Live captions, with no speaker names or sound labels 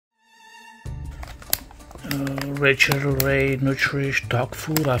Rachael Nutrish dog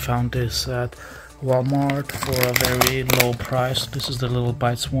food. I found this at Walmart for a very low price. This is the little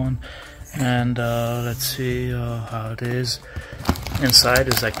bites one, and let's see how it is. Inside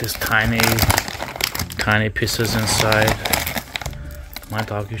is like this tiny pieces inside. My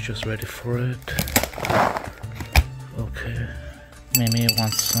dog is just ready for it. Okay, Mimi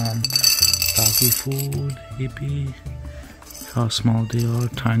wants some doggy food. Yippee! How small they are,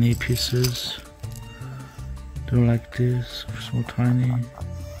 tiny pieces. They're like this, so tiny.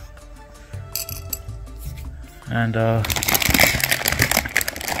 And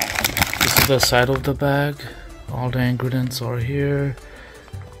this is the side of the bag. All the ingredients are here.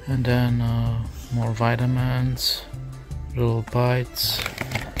 And then more vitamins, little bites.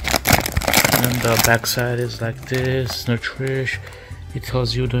 And the back side is like this, Nutrish. It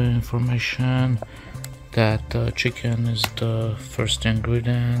tells you the information that chicken is the first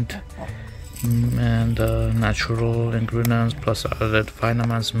ingredient, and natural ingredients plus added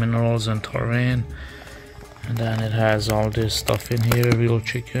vitamins, minerals, and taurine. And then it has all this stuff in here. Real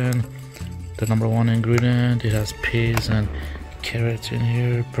chicken, the #1 ingredient. It has peas and carrots in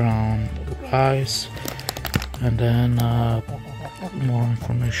here, brown rice, and then more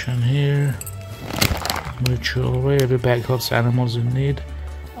information here. Ritual way, every bag helps animals in need.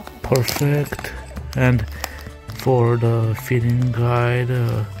 Perfect. And for the feeding guide,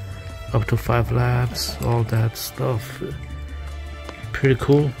 up to 5 laps, all that stuff. Pretty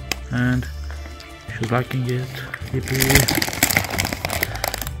cool, and she's liking it. Yippee.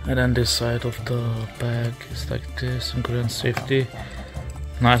 And then this side of the bag is like this, ingredient safety.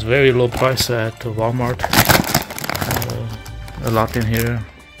 Nice, very low price at Walmart. A lot in here.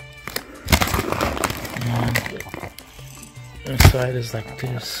 And inside is like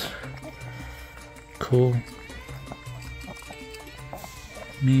this. Cool.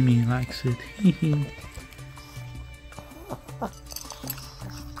 Mimi likes it.